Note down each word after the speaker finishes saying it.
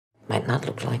not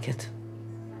look like it,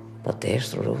 but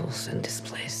there's rules in this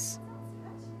place.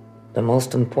 The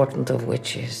most important of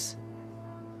which is,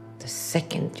 the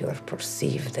second you're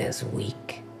perceived as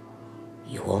weak,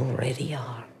 you already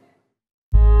are.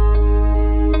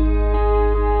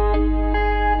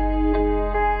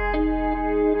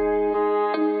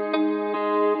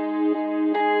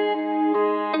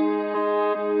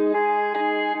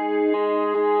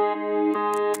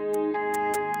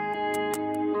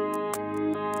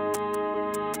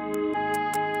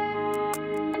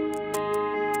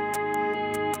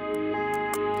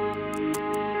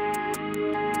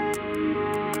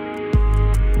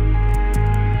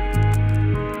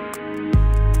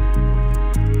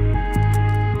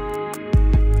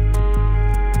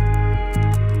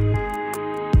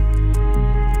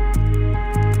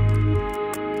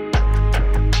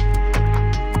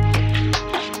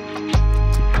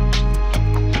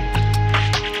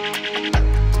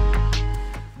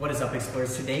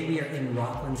 Today we are in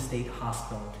Rockland State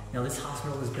Hospital. Now this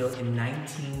hospital was built in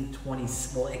 1920,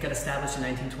 well it got established in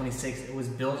 1926. It was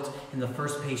built and the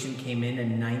first patient came in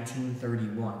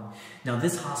 1931. Now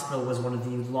this hospital was one of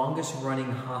the longest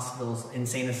running hospitals,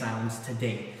 insane asylums to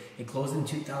date. It closed in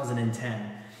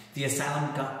 2010. The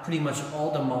asylum got pretty much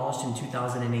all demolished in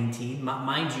 2018.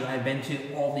 Mind you, I've been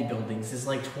to all the buildings. There's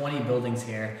like 20 buildings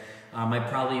here. One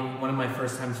of my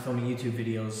first times filming YouTube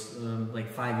videos, like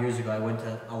 5 years ago, I went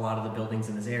to a lot of the buildings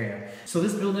in this area. So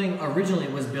this building originally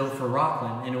was built for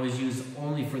Rockland and it was used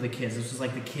only for the kids. This was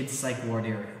like the kids' psych ward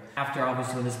area. After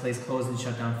obviously when this place closed and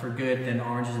shut down for good, then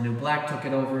Orange is the New Black took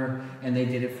it over and they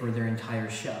did it for their entire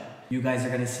show. You guys are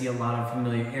gonna see a lot of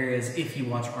familiar areas if you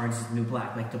watch Orange is the New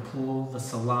Black, like the pool, the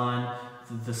salon,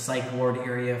 the psych ward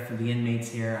area for the inmates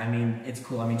here. I mean, it's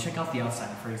cool. I mean, check out the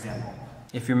outside, for example.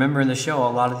 If you remember in the show, a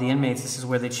lot of the inmates, this is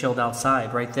where they chilled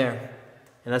outside, right there.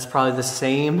 And that's probably the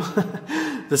same,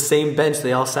 the same bench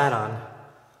they all sat on.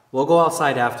 We'll go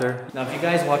outside after. Now, if you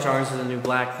guys watch Orange is the New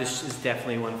Black, this is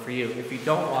definitely one for you. If you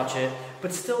don't watch it,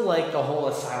 but still like the whole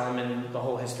asylum and the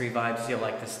whole history vibes, you'll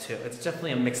like this too. It's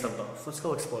definitely a mix of both. Let's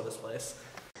go explore this place.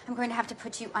 I'm going to have to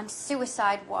put you on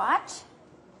suicide watch.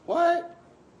 What?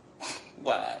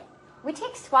 What? We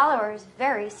take swallowers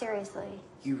very seriously.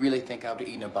 You really think I would have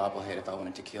eaten a bobblehead if I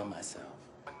wanted to kill myself?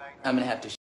 I'm gonna have to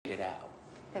shit it out.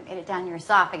 If it made it down your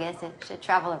esophagus, it should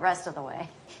travel the rest of the way.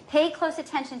 Pay close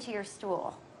attention to your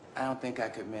stool. I don't think I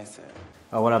could miss it.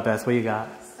 Oh, what up, Beth? What you got?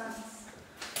 Stunts.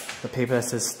 The paper that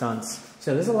says stunts.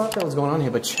 So there's a lot that was going on here,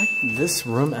 but check this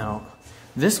room out.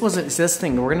 This wasn't, it's this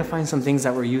thing, we're gonna find some things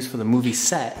that were used for the movie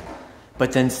set,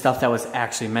 but then stuff that was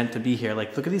actually meant to be here.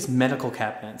 Like, look at these medical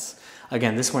cabinets.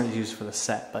 Again, this wasn't used for the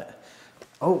set, but,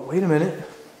 oh, wait a minute.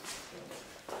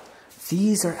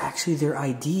 These are actually their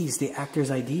IDs, the actors'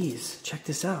 IDs. Check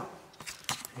this out.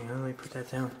 Hang on, let me put that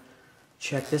down.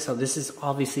 Check this out. This is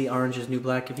obviously Orange is New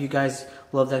Black. If you guys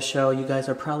love that show, you guys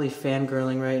are probably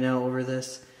fangirling right now over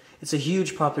this. It's a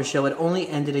huge popular show. It only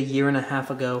ended 1.5 years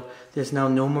ago. There's now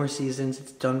no more seasons.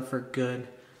 It's done for good.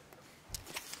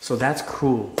 So that's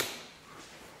cool.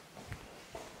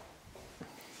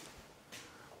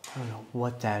 I don't know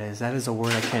what that is. That is a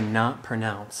word I cannot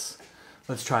pronounce.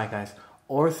 Let's try it, guys.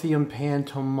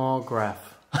 Orthopantomograph.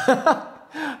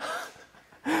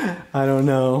 I don't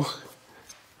know.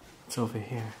 It's over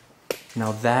here.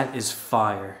 Now that is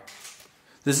fire.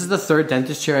 This is the 3rd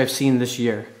dentist chair I've seen this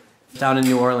year. Down in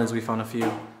New Orleans, we found a few.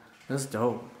 That's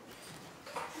dope.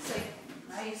 It's like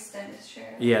nice dentist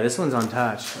chair. Yeah, this one's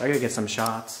untouched. I gotta get some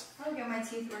shots. I'll get my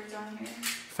teeth worked on here.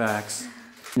 Facts.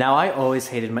 Now, I always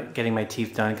hated getting my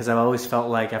teeth done because I've always felt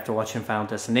like after watching Final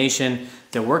Destination,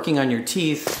 they're working on your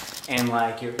teeth and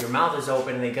like your mouth is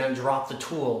open and they're gonna drop the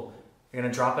tool. You're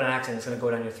gonna drop it in an accident, it's gonna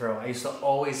go down your throat. I used to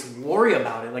always worry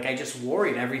about it. Like, I just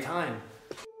worried every time.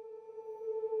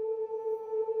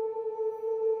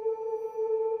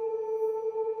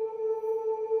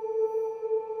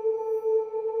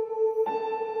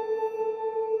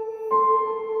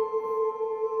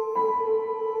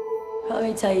 Let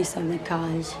me tell you something,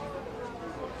 college.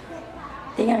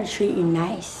 They're gonna treat you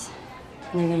nice.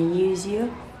 And they're gonna use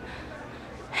you.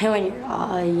 And when you're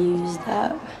all used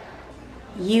up,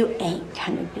 you ain't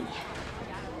gonna be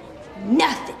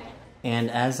nothing. And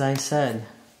as I said,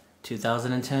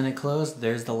 2010 it closed,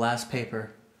 there's the last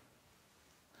paper.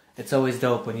 It's always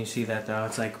dope when you see that though.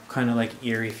 It's like kind of like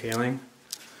eerie feeling.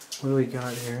 What do we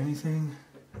got here? Anything?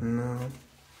 No.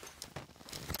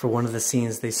 For one of the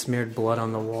scenes, they smeared blood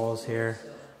on the walls here.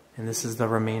 And this is the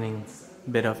remaining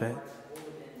bit of it.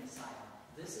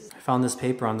 I found this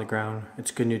paper on the ground.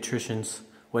 It's Good Nutrition's.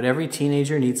 What every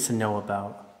teenager needs to know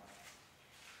about.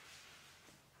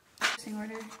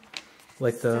 Order.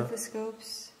 Like the...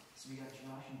 Stethoscopes.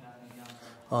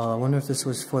 I wonder if this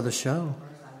was for the show.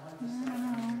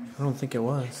 I don't think it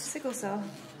was. Sickle cell.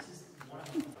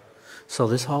 So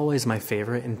this hallway is my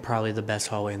favorite and probably the best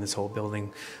hallway in this whole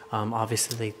building.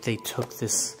 Obviously, they took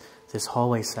this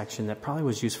hallway section that probably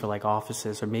was used for like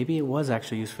offices, or maybe it was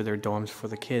actually used for their dorms for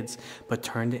the kids, but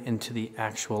turned it into the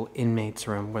actual inmates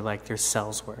room where like their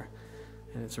cells were.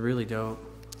 And it's really dope.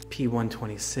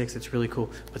 P126, it's really cool.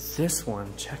 But this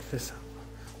one, check this out.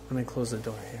 Let me close the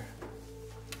door here.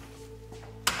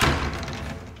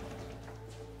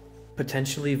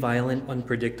 Potentially violent,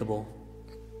 unpredictable.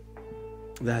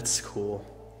 That's cool.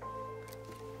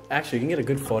 Actually, you can get a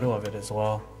good photo of it as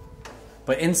well.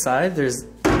 But inside, there's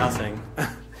nothing.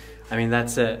 I mean,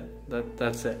 that's it.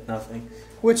 That's it, nothing.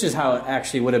 Which is how it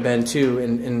actually would have been too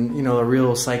in you know, a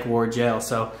real psych ward jail.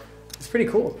 So it's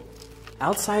pretty cool.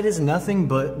 Outside is nothing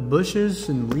but bushes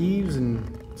and leaves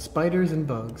and spiders and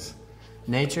bugs.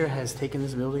 Nature has taken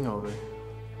this building over.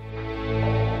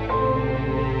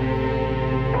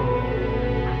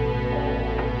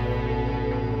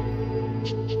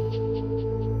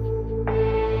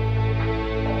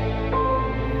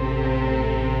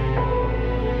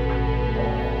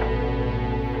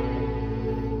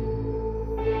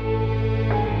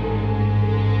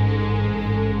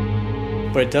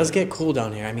 But it does get cool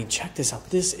down here. I mean, check this out.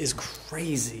 This is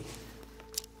crazy.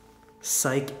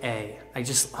 Psych A.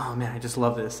 Oh man, I just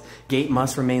love this. Gate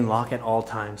must remain locked at all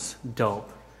times.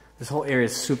 Dope. This whole area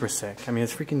is super sick. I mean,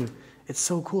 it's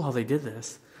so cool how they did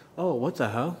this. Oh, what the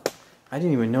hell? I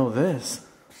didn't even know this.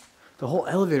 The whole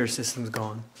elevator system's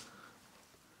gone.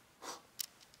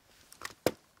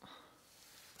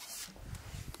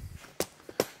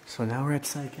 So now we're at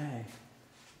Psych A.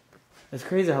 It's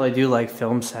crazy how they do like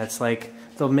film sets. Like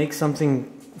they'll make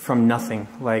something from nothing,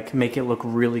 like make it look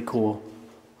really cool.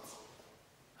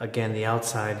 Again, the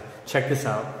outside. Check this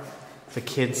out. The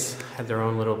kids had their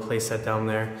own little play set down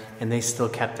there, and they still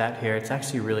kept that here. It's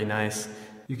actually really nice.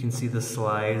 You can see the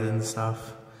slides and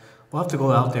stuff. We'll have to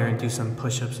go out there and do some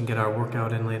push-ups and get our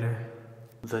workout in later.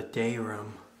 The day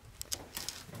room.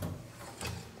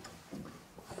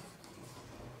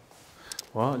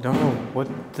 Well, I don't know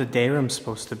what the day room's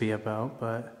supposed to be about,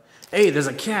 but... Hey, there's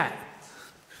a cat!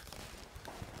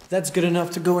 That's good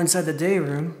enough to go inside the day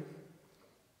room.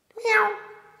 Meow.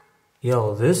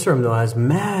 Yo, this room, though, has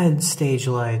mad stage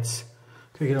lights.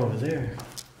 Can we get over there?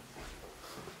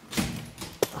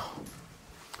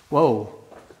 Whoa.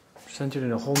 Centered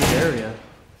in a whole new area.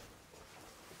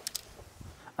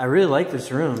 I really like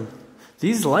this room.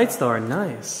 These lights, though, are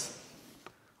nice.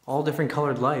 All different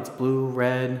colored lights. Blue,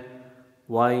 red...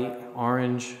 white,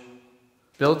 orange.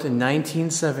 Built in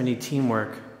 1970,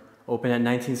 teamwork. Opened at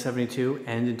 1972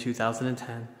 and in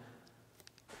 2010.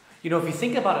 You know, if you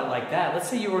think about it like that, let's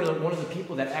say you were one of the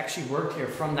people that actually worked here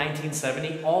from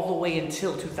 1970 all the way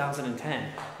until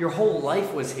 2010. Your whole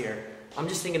life was here. I'm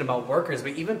just thinking about workers,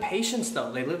 but even patients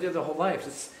though, they lived there their whole life.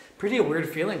 It's pretty a weird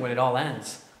feeling when it all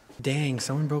ends. Dang,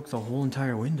 someone broke the whole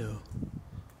entire window.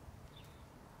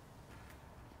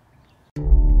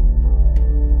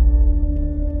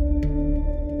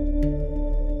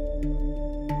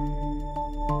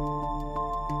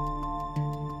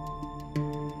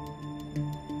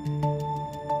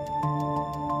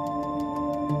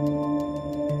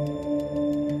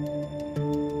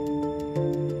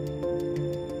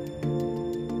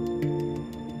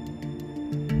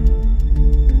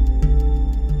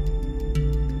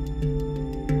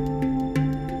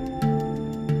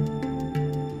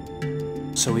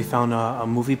 So we found a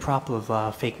movie prop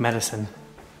of fake medicine.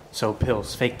 So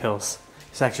pills, fake pills.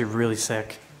 It's actually really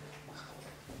sick.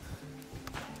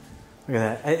 Look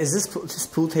at that. This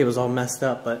pool table's all messed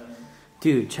up, but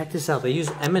dude, check this out. They use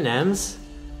M&Ms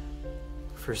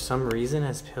for some reason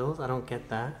as pills. I don't get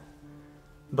that.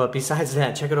 But besides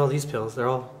that, check out all these pills. They're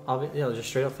all yeah, they're just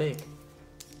straight up fake.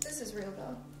 This is real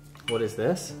though. What is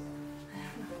this?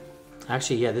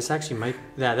 Actually, yeah, this actually might.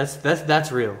 Yeah,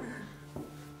 that's real.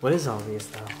 What is all these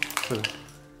though?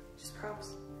 Just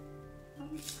props.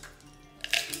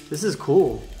 This is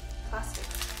cool. Plastic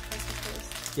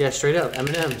pills. Yeah, straight up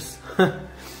M&Ms.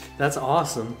 That's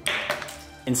awesome.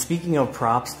 And speaking of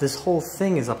props, this whole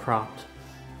thing is a prop.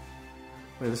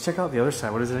 Wait, let's check out the other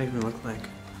side. What does it even look like?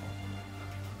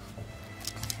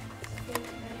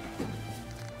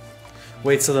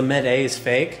 Wait, so the Med A is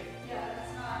fake?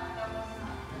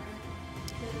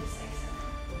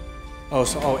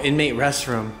 Oh, inmate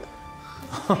restroom.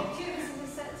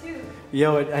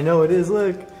 Yo, I know it is,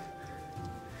 look.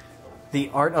 The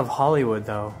Art of Hollywood,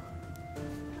 though.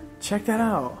 Check that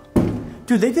out.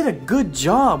 Dude, they did a good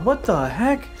job. What the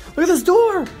heck? Look at this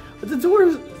door. The door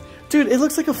is... Dude, it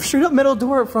looks like a straight up metal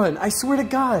door up front. I swear to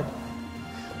God.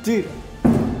 Dude,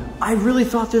 I really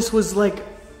thought this was like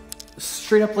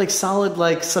straight up like solid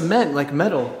like cement, like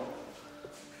metal.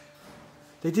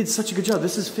 They did such a good job.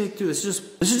 This is fake, dude. This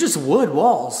is just wood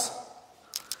walls.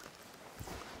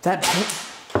 That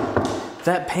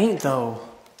paint though.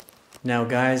 Now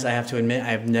guys, I have to admit, I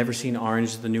have never seen Orange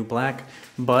is the New Black,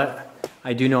 but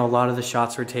I do know a lot of the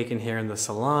shots were taken here in the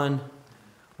salon.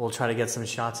 We'll try to get some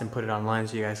shots and put it online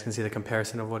so you guys can see the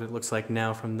comparison of what it looks like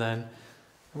now from then.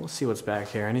 And we'll see what's back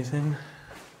here. Anything?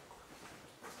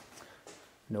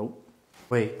 Nope.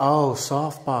 Wait, oh,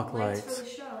 softbox lights. For the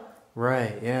show.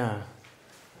 Right, yeah.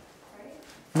 Right?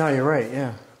 No, you're right,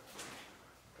 yeah.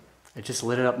 It just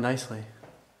lit it up nicely.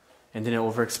 And didn't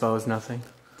overexpose nothing.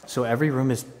 So every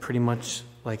room is pretty much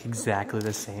like exactly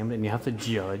the same, and you have to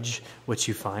judge what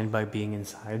you find by being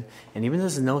inside. And even though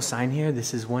there's no sign here,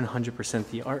 this is 100%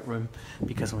 the art room,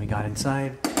 because when we got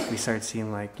inside, we started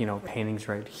seeing like, you know, paintings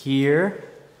right here,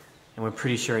 and we're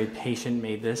pretty sure a patient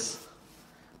made this.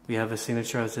 We have a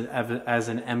signature as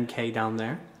an MK down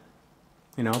there.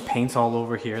 You know, paint's all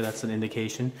over here, that's an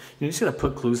indication. You just gotta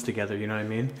put clues together, you know what I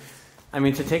mean? I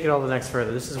mean, to take it all the next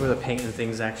further, this is where the paint and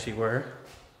things actually were.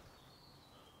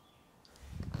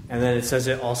 And then it says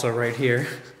it also right here.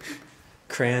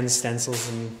 Crayons, stencils,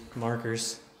 and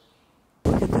markers.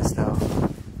 Look at this though.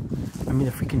 I mean,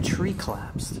 the freaking tree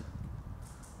collapsed.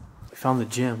 We found the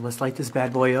gym. Let's light this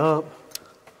bad boy up.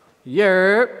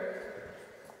 Yerp!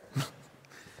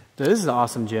 This is an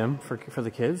awesome gym for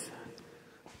the kids.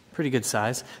 Pretty good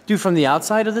size. Dude, from the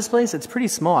outside of this place, it's pretty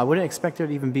small. I wouldn't expect there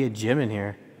to even be a gym in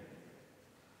here.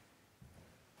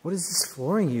 What is this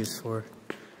flooring used for?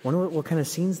 Wonder what kind of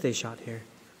scenes they shot here.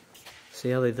 See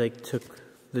how they like took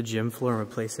the gym floor and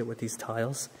replaced it with these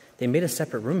tiles? They made a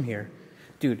separate room here.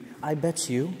 Dude, I bet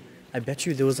you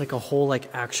there was like a whole like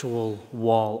actual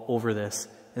wall over this,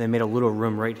 and they made a little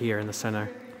room right here in the center.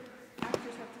 Actors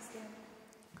have to stand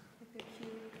like a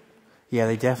cue. Yeah,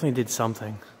 they definitely did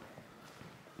something.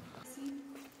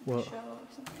 Well, Show or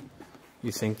something.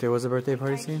 you think there was a birthday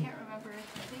party scene? I can't remember.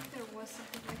 I think there was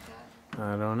something like that.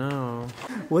 I don't know.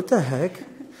 What the heck?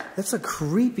 That's a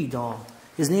creepy doll.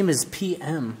 His name is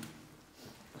PM.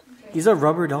 He's a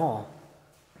rubber doll.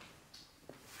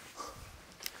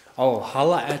 Oh,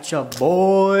 holla at ya,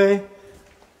 boy.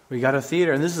 We got a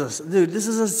theater, and this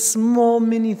is a small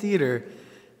mini theater.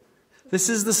 This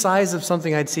is the size of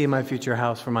something I'd see in my future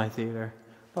house for my theater.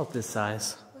 About this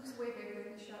size. Looks way bigger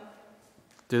than the show.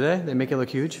 Do they? They make it look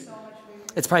huge? So much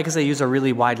bigger. It's probably because they use a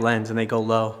really wide lens and they go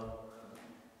low.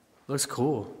 Looks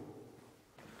cool.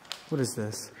 What is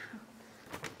this?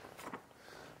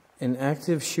 An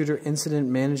active shooter incident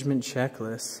management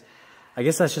checklist. I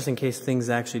guess that's just in case things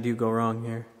actually do go wrong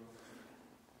here.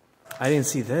 I didn't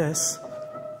see this.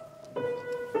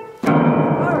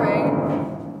 Alright.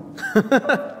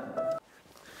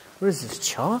 What is this,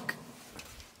 chalk?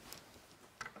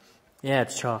 Yeah,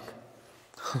 it's chalk.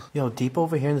 Yo, deep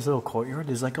over here in this little courtyard,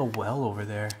 there's like a well over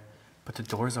there. But the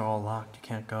doors are all locked, you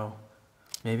can't go.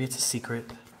 Maybe it's a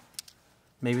secret.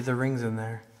 Maybe the ring's in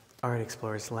there. Alright,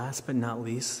 explorers, last but not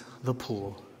least, the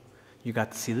pool. You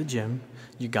got to see the gym,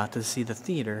 you got to see the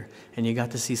theater, and you got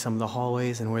to see some of the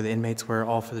hallways and where the inmates were,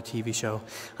 all for the TV show.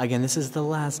 Again, this is the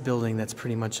last building that's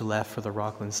pretty much left for the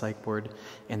Rockland Psych Ward,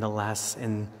 and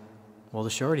well,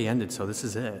 the show already ended, so this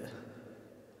is it.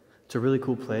 It's a really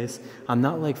cool place. I'm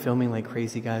not like filming like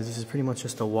crazy, guys. This is pretty much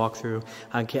just a walkthrough.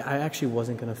 I actually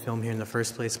wasn't gonna film here in the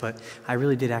first place, but I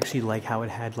really did actually like how it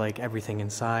had like everything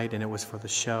inside, and it was for the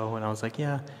show, and I was like,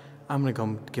 yeah, I'm gonna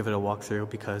go give it a walkthrough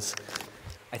because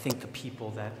I think the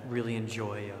people that really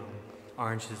enjoy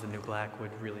Orange is the New Black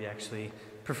would really actually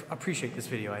appreciate this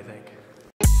video, I think.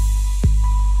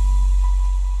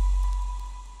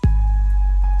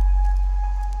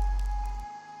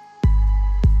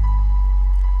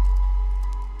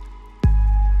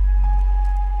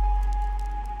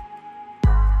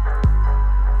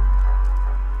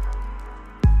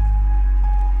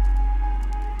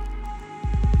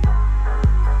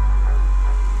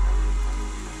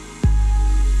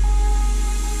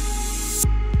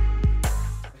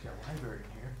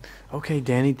 Okay,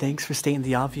 Danny, thanks for stating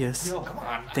the obvious. Yo, come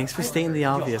on. Thanks for stating the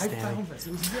obvious, Danny. This.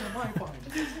 It was in my phone.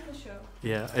 It's in the show.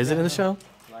 Yeah, is it in the show?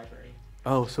 Library.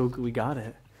 Oh, so we got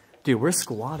it. Dude, we're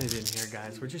squatted in here,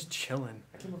 guys. We're just chilling.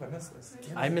 I can't believe I missed this.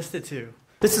 I missed it too.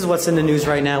 This is what's in the news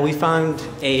right now. We found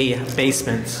a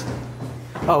basement.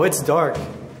 Oh, it's dark.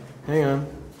 Hang on.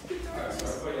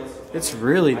 It's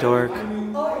really dark.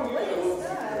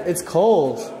 It's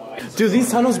cold. Dude,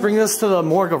 these tunnels bring us to the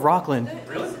morgue of Rockland.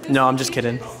 Really? No, I'm just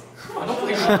kidding.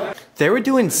 They were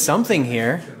doing something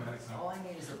here.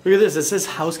 Look at this. It says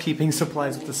housekeeping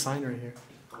supplies with the sign right here.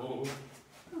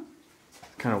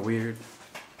 kind of weird.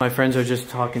 My friends are just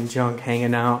talking junk,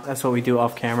 hanging out. That's what we do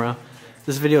off camera.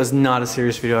 This video is not a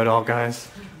serious video at all, guys.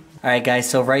 Alright guys,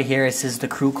 so right here it says the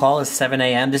crew call is 7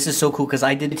 a.m. This is so cool because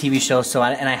I did a TV show,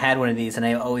 and I had one of these, and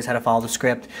I always had to follow the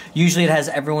script. Usually it has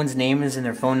everyone's names and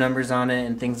their phone numbers on it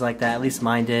and things like that. At least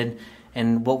mine did,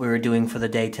 and what we were doing for the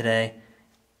day today.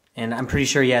 And I'm pretty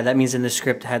sure, yeah, that means in the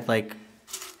script had like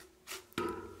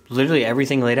literally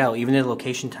everything laid out. Even the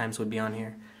location times would be on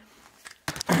here.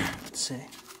 Let's see.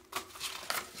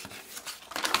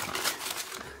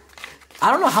 I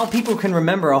don't know how people can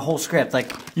remember a whole script.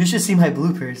 Like, you should see my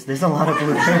bloopers. There's a lot of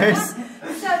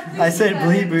bloopers. I said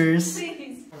bleepers.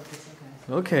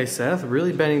 Okay, Seth,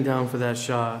 really bending down for that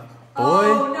shot. Boy.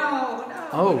 Oh,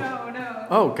 no.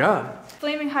 Oh, God.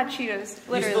 Flaming hot Cheetos,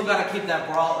 literally. You still gotta keep that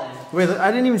brawl in. Wait,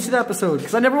 I didn't even see that episode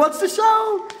because I never watched the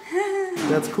show.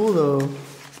 That's cool, though.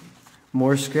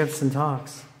 More scripts and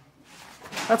talks.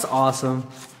 That's awesome.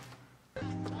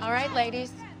 All right,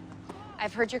 ladies.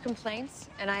 I've heard your complaints,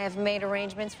 and I have made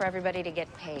arrangements for everybody to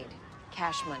get paid.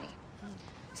 Cash money.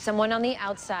 Someone on the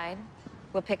outside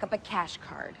will pick up a cash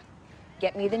card,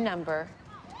 get me the number,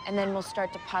 and then we'll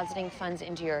start depositing funds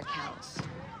into your accounts.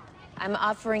 I'm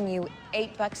offering you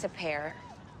 $8 a pair,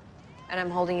 and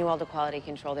I'm holding you all to quality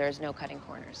control. There is no cutting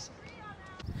corners.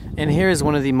 And here is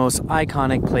one of the most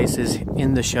iconic places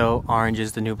in the show, Orange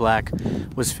is the New Black,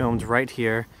 was filmed right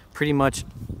here, pretty much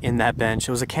in that bench.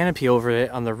 There was a canopy over it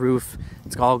on the roof.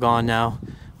 It's all gone now,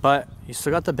 but you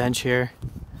still got the bench here.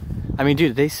 I mean,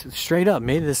 dude, they straight up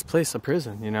made this place a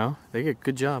prison, you know? They did a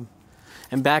good job.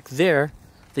 And back there,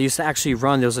 they used to actually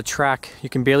run. There was a track. You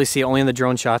can barely see it, only in the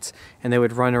drone shots, and they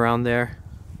would run around there.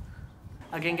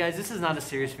 Again, guys, this is not a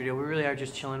serious video. We really are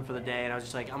just chilling for the day, and I was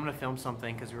just like, I'm gonna film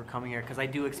something because we were coming here, because I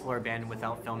do explore abandoned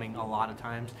without filming a lot of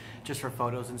times, just for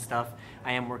photos and stuff.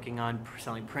 I am working on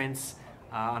selling prints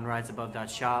on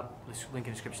ridesabove.shop. Link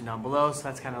in the description down below. So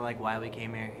that's kind of like why we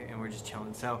came here, and we're just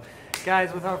chilling. So,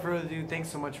 guys, without further ado, thanks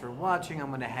so much for watching.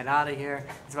 I'm gonna head out of here.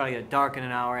 It's about to get dark in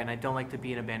an hour, and I don't like to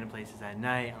be in abandoned places at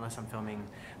night unless I'm filming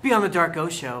Beyond the Dark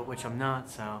Ghost Show, which I'm not.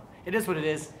 So it is what it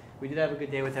is. We did have a good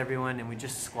day with everyone, and we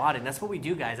just squatted. That's what we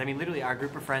do, guys. I mean, literally, our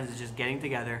group of friends is just getting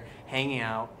together, hanging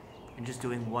out, and just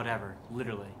doing whatever.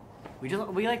 Literally, we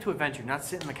like to adventure, not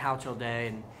sit on the couch all day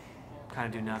and kind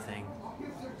of do nothing.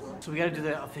 So we got to do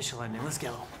the official ending. Let's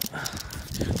go.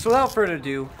 So without further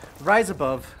ado, rise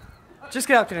above. Just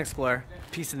get out there and explore.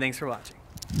 Peace and thanks for watching.